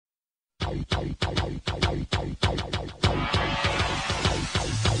Welcome to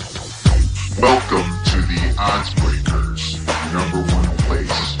the Odds Breakers, number one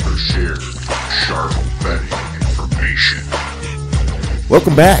place for shared, sharp betting information.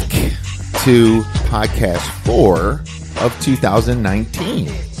 Welcome back to podcast 4 of 2019.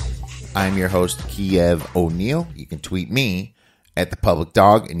 I'm your host, Kiev O'Neill. You can tweet me at The Public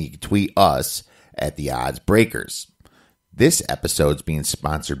Dog, and you can tweet us at The Odds Breakers. This episode's being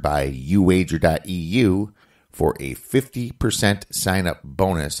sponsored by uwager.eu. For a 50% sign-up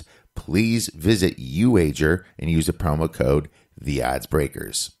bonus, please visit uwager and use the promo code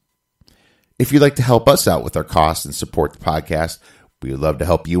TheOddsBreakers. If you'd like to help us out with our costs and support the podcast, we would love to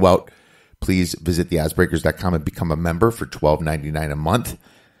help you out. Please visit theoddsbreakers.com and become a member for $12.99 a month.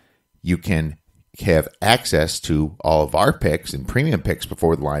 You can have access to all of our picks and premium picks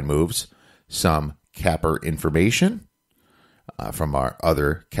before the line moves, some capper information from our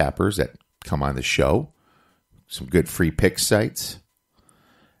other cappers that come on the show, some good free pick sites,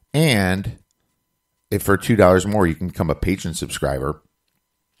 and if for $2 more, you can become a patron subscriber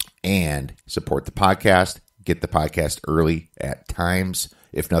and support the podcast, get the podcast early at times.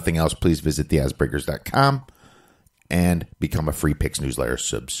 If nothing else, please visit theoddsbreakers.com and become a free picks newsletter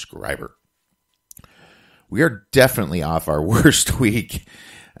subscriber. We are definitely off our worst week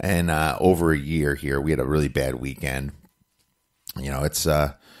in over a year here. We had a really bad weekend. You know, it's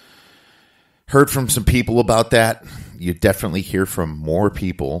heard from some people about that. You definitely hear from more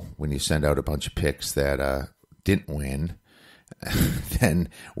people when you send out a bunch of picks that didn't win than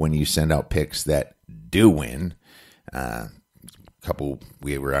when you send out picks that do win.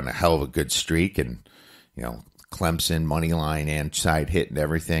 We were on a hell of a good streak, and you know, Clemson money line and side hit and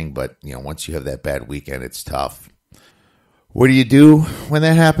everything. But you know, once you have that bad weekend, it's tough. What do you do when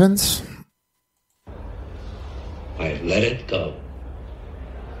that happens? I let it go.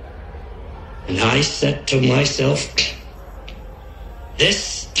 And I said to myself,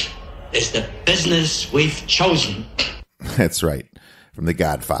 this is the business we've chosen. That's right. From The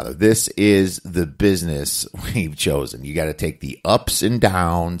Godfather. This is the business we've chosen. You got to take the ups and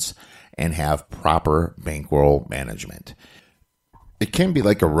downs and have proper bankroll management. It can be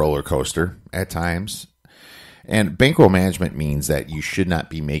like a roller coaster at times. And bankroll management means that you should not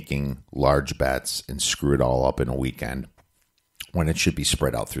be making large bets and screw it all up in a weekend when it should be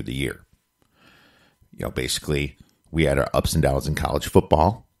spread out through the year. You know, basically, we had our ups and downs in college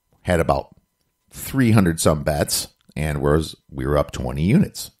football, had about 300 some bets, and we were up 20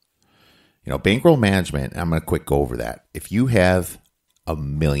 units. You know, bankroll management, I'm going to quick go over that. If you have $1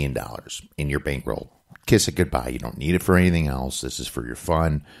 million in your bankroll, kiss it goodbye. You don't need it for anything else. This is for your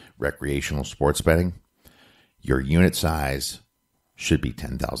fun, recreational sports betting. Your unit size should be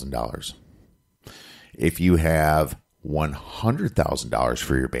 $10,000. If you have $100,000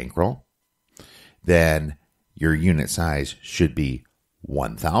 for your bankroll, then your unit size should be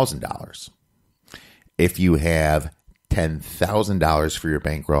 $1,000. If you have $10,000 for your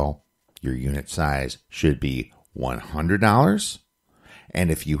bankroll, your unit size should be $100.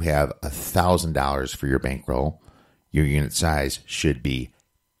 And if you have $1,000 for your bankroll, your unit size should be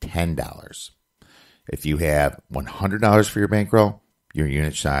 $10. If you have $100 for your bankroll, your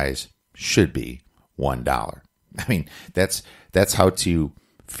unit size should be $1. I mean, that's how to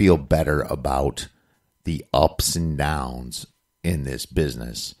feel better about the ups and downs in this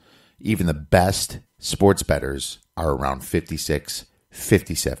business. Even the best sports bettors are around 56,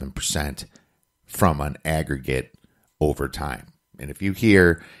 57% from an aggregate over time. And if you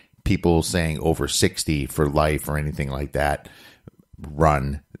hear people saying over 60 for life or anything like that,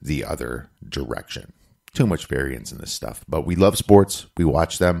 run the other direction. Too much variance in this stuff. But we love sports. We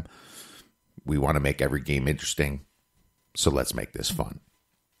watch them. We want to make every game interesting. So let's make this fun.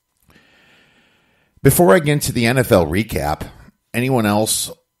 Before I get into the NFL recap, anyone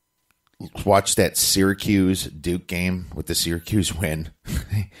else watch that Syracuse-Duke game with the Syracuse win?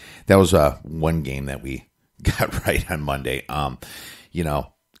 That was one game that we got right on Monday. You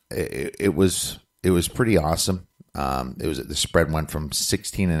know, it was pretty awesome. The spread went from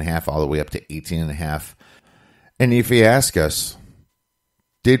 16.5 all the way up to 18.5. And if you ask us,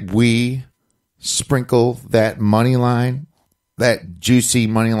 did we sprinkle that money line, that juicy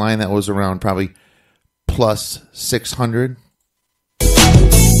money line that was around probably plus 600?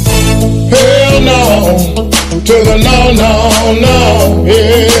 Hell no, to the no, no, no.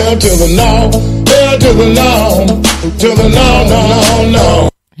 Hell to the no, hell to the no, to the no, no, no.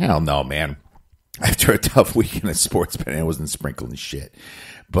 Hell no, man. After a tough weekend of sports betting, I wasn't sprinkling shit.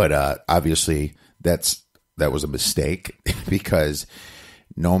 But obviously, that was a mistake because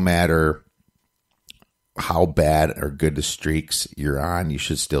no matter how bad or good the streaks you're on, you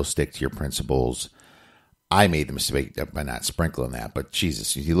should still stick to your principles. I made the mistake by not sprinkling that, but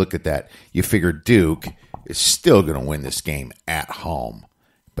Jesus, if you look at that, you figure Duke is still going to win this game at home.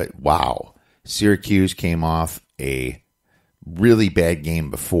 But wow, Syracuse came off a really bad game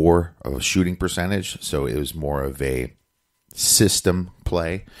before of a shooting percentage, so it was more of a system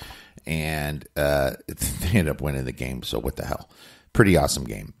play, and they ended up winning the game, so what the hell. Pretty awesome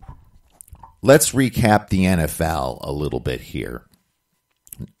game. Let's recap the NFL a little bit here.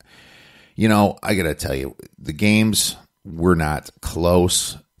 You know, I got to tell you, the games were not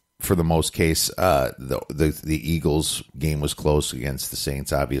close for the most case. The Eagles game was close against the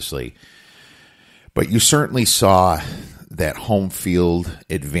Saints, obviously. But you certainly saw that home field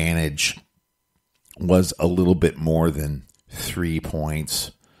advantage was a little bit more than 3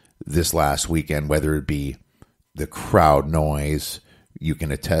 points this last weekend, whether it be the crowd noise, you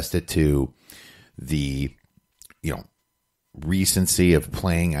can attest it to the, recency of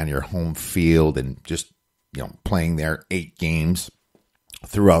playing on your home field and just, playing there 8 games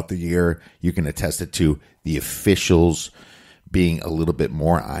throughout the year. You can attest it to the officials being a little bit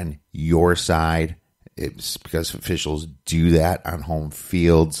more on your side. It's because officials do that on home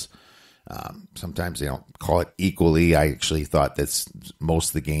fields. Sometimes they don't call it equally. I actually thought that most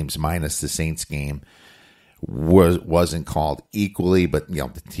of the games, minus the Saints game, wasn't called equally, but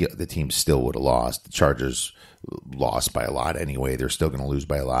the team still would have lost. The Chargers lost by a lot anyway. They're still going to lose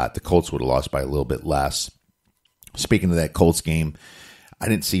by a lot. The Colts would have lost by a little bit less. Speaking of that Colts game, I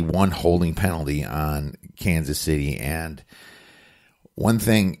didn't see one holding penalty on Kansas City, and one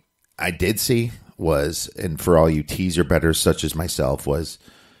thing I did see was, and for all you teaser bettors such as myself, was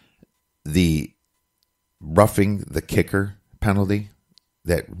the roughing the kicker penalty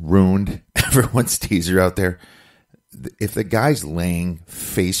that ruined everyone's teaser out there. If the guy's laying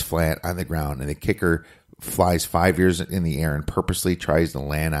face flat on the ground and the kicker flies 5 years in the air and purposely tries to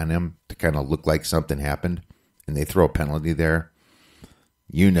land on him to kind of look like something happened, and they throw a penalty there,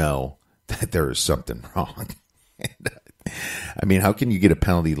 you know that there is something wrong. I mean, how can you get a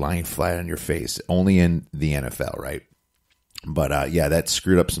penalty lying flat on your face? Only in the NFL, right? But yeah, that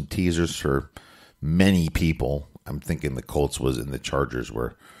screwed up some teasers for many people. I'm thinking the Colts and the Chargers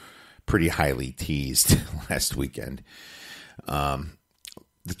were pretty highly teased last weekend.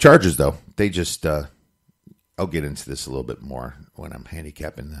 The Chargers, though, they just I'll get into this a little bit more when I'm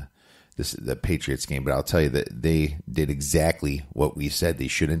handicapping the Patriots game, but I'll tell you that they did exactly what we said they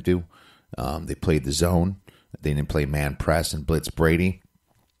shouldn't do. They played the zone. They didn't play man press and blitz Brady.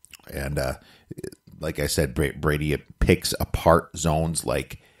 And like I said, Brady picks apart zones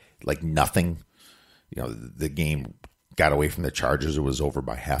like nothing. The game got away from the Chargers. It was over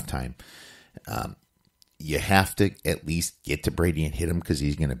by halftime. You have to at least get to Brady and hit him because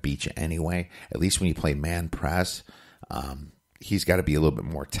he's going to beat you anyway. At least when you play man press, he's got to be a little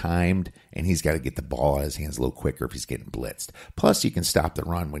bit more timed, and he's got to get the ball out of his hands a little quicker if he's getting blitzed. Plus, you can stop the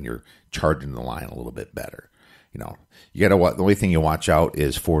run when you're charging the line a little bit better. You got to. The only thing you watch out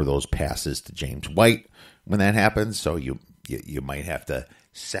is for those passes to James White when that happens. So you might have to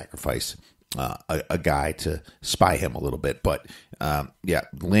sacrifice a guy to spy him a little bit. But yeah,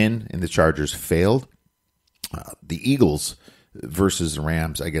 Lynn and the Chargers failed. The Eagles versus the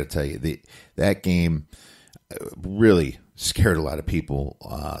Rams, I got to tell you, that game really scared a lot of people,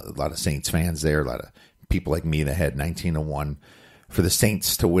 a lot of Saints fans there, a lot of people like me that had 19-1 for the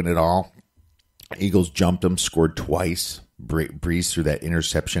Saints to win it all. Eagles jumped them, scored twice. Breeze threw that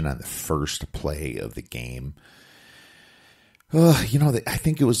interception on the first play of the game. I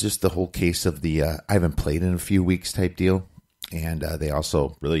think it was just the whole case of the I haven't played in a few weeks type deal. And they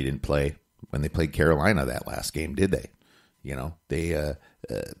also really didn't play when they played Carolina that last game, did they? They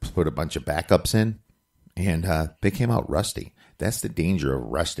put a bunch of backups in, and they came out rusty. That's the danger of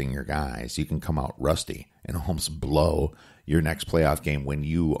resting your guys. You can come out rusty and almost blow your next playoff game when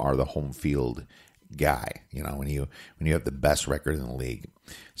you are the home field guy, when you have the best record in the league.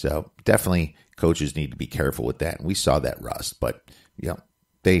 So definitely coaches need to be careful with that. And we saw that rust, but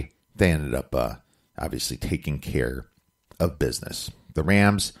they ended up obviously taking care of business. The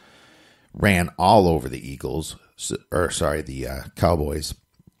Rams ran all over the the Cowboys.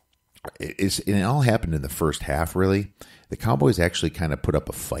 It all happened in the first half, really. The Cowboys actually kind of put up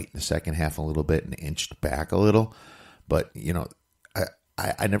a fight in the second half a little bit and inched back a little. But,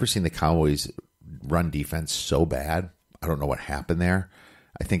 I never seen the Cowboys run defense so bad. I don't know what happened there.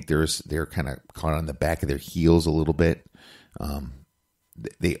 I think they're kind of caught on the back of their heels a little bit.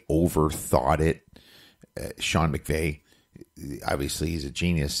 They overthought it. Sean McVay, obviously he's a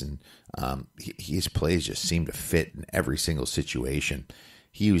genius, and his plays just seem to fit in every single situation.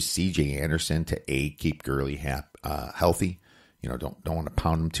 he used C.J. Anderson to A, keep Gurley healthy. Don't want to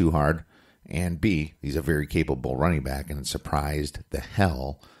pound him too hard. And B, he's a very capable running back and surprised the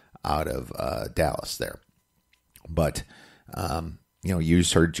hell out of Dallas there. But, you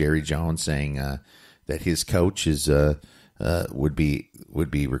just heard Jerry Jones saying that his coach would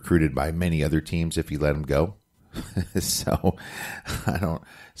be recruited by many other teams if you let him go. So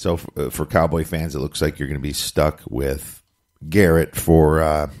for Cowboy fans, it looks like you're going to be stuck with Garrett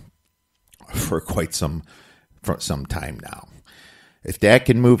for quite some time now. If Dak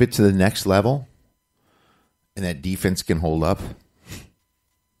can move it to the next level and that defense can hold up,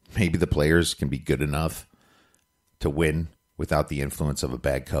 maybe the players can be good enough to win without the influence of a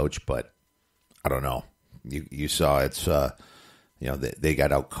bad coach. But I don't know. You saw it's they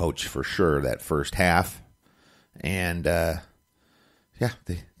got out coached for sure that first half, and they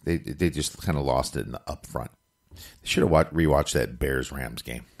just kind of lost it in the up front. They should have rewatched that Bears-Rams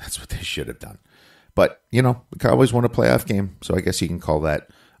game. That's what they should have done. But, the Cowboys won a playoff game, so I guess you can call that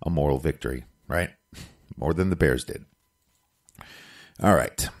a moral victory, right? More than the Bears did. All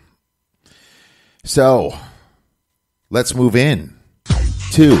right. So, let's move in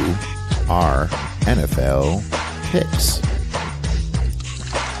to our NFL picks.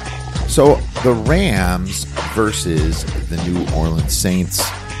 So, the Rams versus the New Orleans Saints.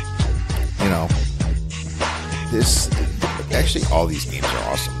 Actually, all these games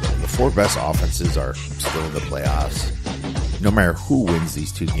are awesome. The four best offenses are still in the playoffs. No matter who wins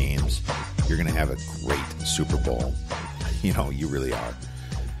these two games, you're going to have a great Super Bowl. You really are.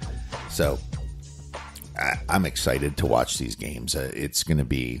 So, I'm excited to watch these games. It's going to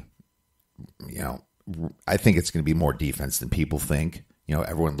be, I think it's going to be more defense than people think.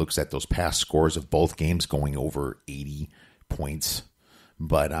 Everyone looks at those past scores of both games going over 80 points.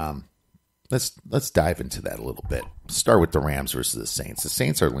 But let's dive into that a little bit. Start with the Rams versus the Saints. The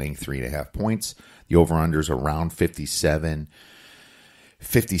Saints are laying 3.5 points. The over-unders around 57,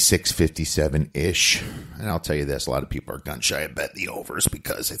 56, 57-ish. And I'll tell you this, a lot of people are gun-shy of bet the overs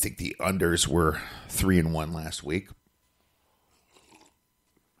because I think the unders were 3-1 last week.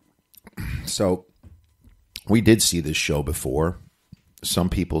 So we did see this show before. Some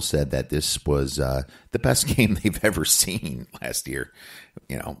people said that this was the best game they've ever seen last year.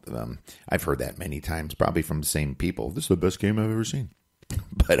 I've heard that many times, probably from the same people. This is the best game I've ever seen.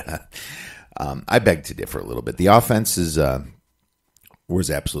 But I beg to differ a little bit. The offense was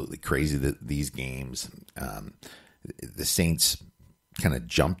absolutely crazy. These games, the Saints kind of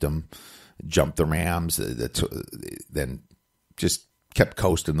jumped the Rams, then just kept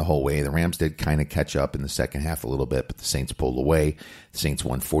coasting the whole way. The Rams did kind of catch up in the second half a little bit, but the Saints pulled away. The Saints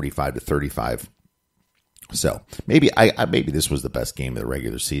won 45-35. So maybe this was the best game of the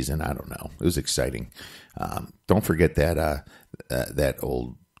regular season. I don't know. It was exciting. Don't forget that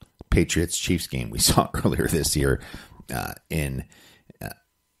old Patriots-Chiefs game we saw earlier this year in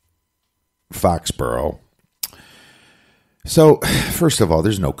Foxborough. So, first of all,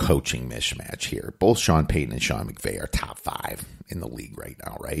 there's no coaching mismatch here. Both Sean Payton and Sean McVay are top 5 in the league right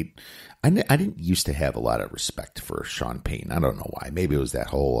now, right? I didn't used to have a lot of respect for Sean Payton. I don't know why. Maybe it was that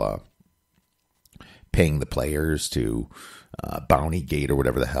whole paying the players to bounty gate or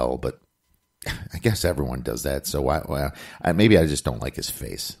whatever the hell, but I guess everyone does that. So maybe I just don't like his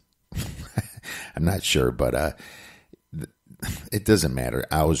face. I'm not sure, but it doesn't matter.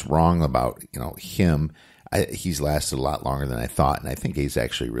 I was wrong about him. He's lasted a lot longer than I thought, and I think he's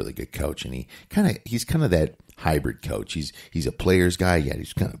actually a really good coach. And he's kind of that hybrid coach. He's a player's guy, yet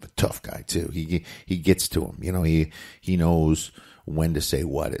he's kind of a tough guy too. He gets to him. He knows when to say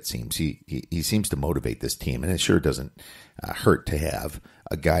what. It seems he seems to motivate this team, and it sure doesn't hurt to have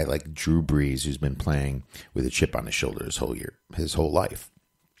a guy like Drew Brees who's been playing with a chip on his shoulder his whole life.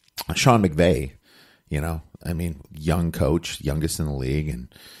 Sean McVay, young coach, youngest in the league,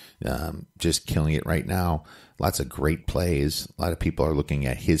 and just killing it right now. Lots of great plays. A lot of people are looking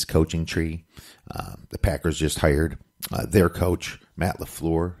at his coaching tree. The Packers just hired their coach, Matt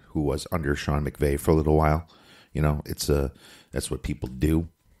LaFleur, who was under Sean McVay for a little while. That's what people do.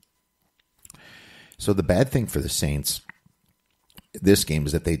 So the bad thing for the Saints this game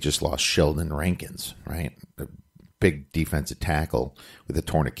is that they just lost Sheldon Rankins, right? A big defensive tackle with a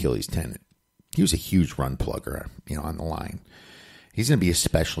torn Achilles tendon. He was a huge run plugger, on the line. He's going to be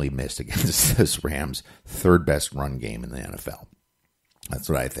especially missed against this Rams' third best run game in the NFL. That's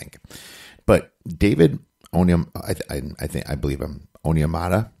what I think. But David Onyemata,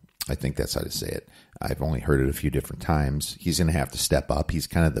 I think that's how to say it. I've only heard it a few different times. He's going to have to step up. He's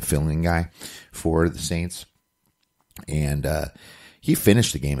kind of the filling guy for the Saints. And he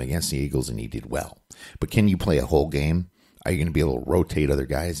finished the game against the Eagles, and he did well. But can you play a whole game Are you going to be able to rotate other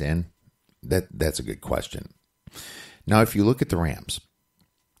guys in? That's a good question. Now, if you look at the Rams,